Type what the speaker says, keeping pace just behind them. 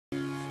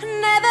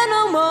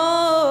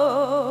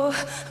more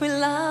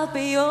will I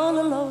be all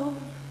alone,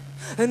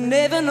 and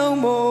never no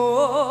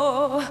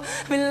more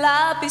will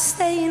I be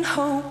staying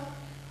home.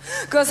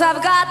 'Cause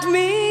I've got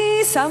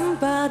me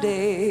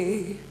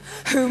somebody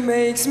who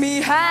makes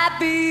me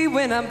happy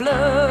when I'm blue.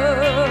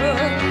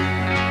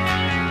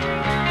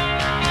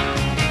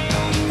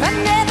 And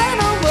never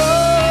no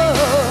more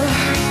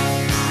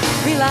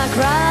will I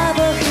cry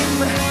for him,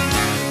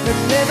 and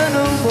never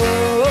no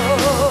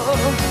more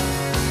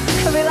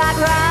will I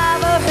cry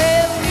for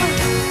him.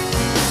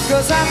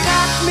 'Cause I've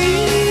got me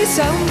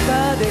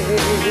somebody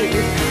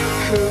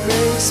who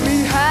makes me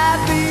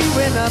happy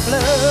when I'm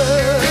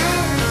blue.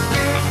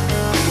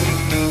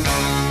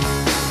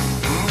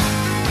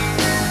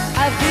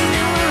 I've been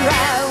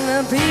around,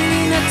 I've been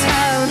in a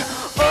town,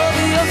 all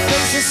your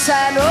faces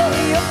and all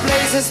your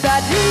places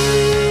that you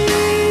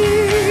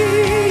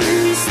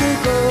used to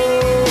go.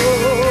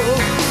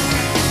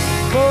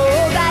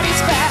 Oh, that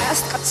is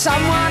fast, got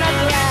someone at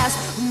last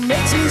who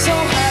makes me so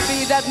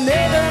happy that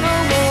never no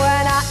more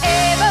and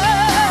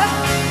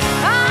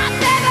I'll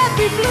never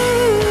be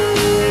blue.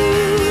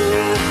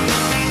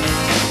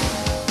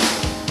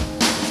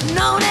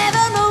 No,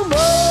 never no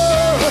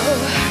more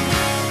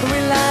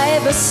will I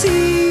ever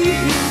see,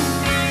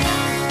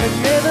 and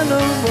never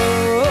no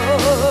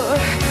more,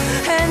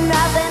 and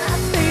nothing I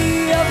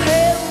think of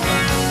him.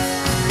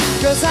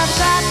 'Cause I've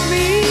got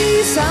me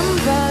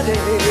somebody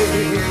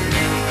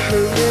who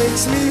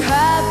makes me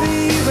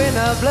happy when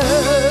I'm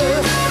blue.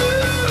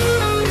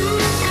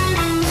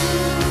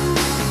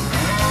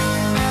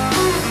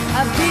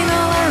 I've been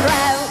all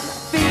around,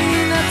 been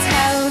in a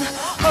town,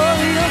 all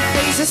your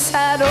faces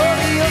and all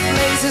your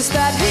places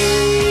that he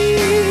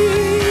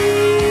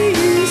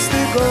used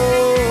to go.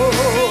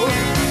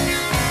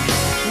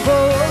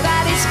 Oh,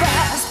 that is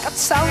fast, got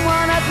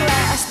someone at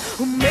last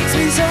who makes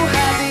me so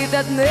happy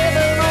that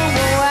never no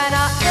more and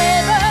I'll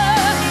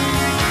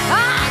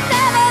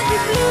never be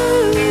blue.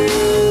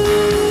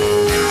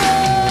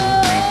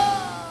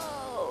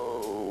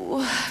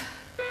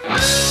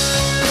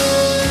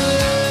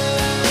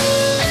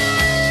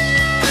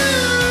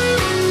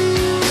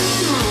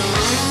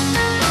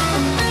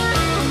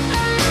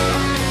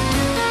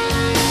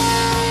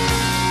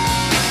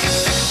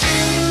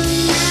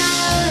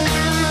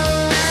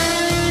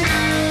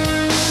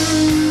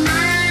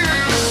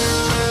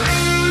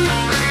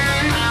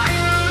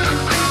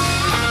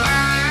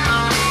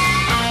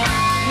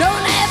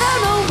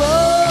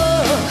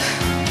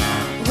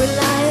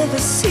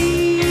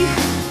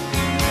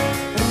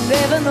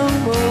 Never no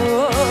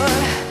more,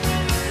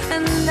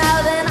 and now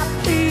then I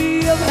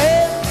think of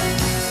him.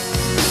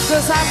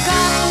 'Cause I've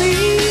got me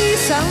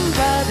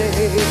somebody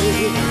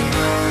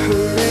who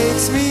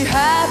makes me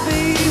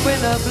happy when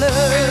I'm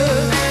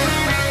blue.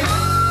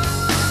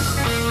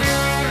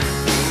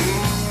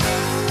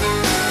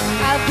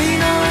 I've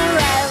been all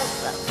around,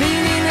 I've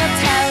been in a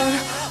town,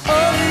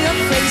 all your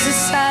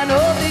places and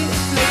all the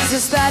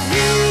places that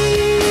you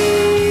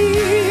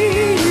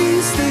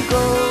used to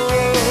go.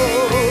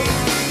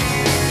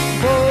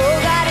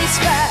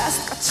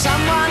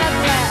 Someone at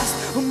last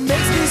who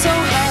makes me so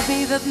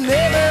happy that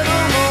never no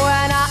more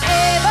and I'll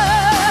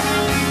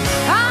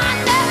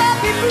never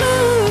be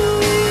blue.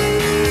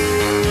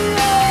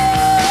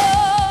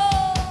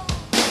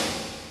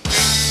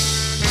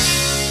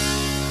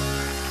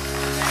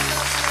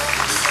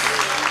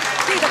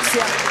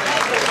 Kiitoksia.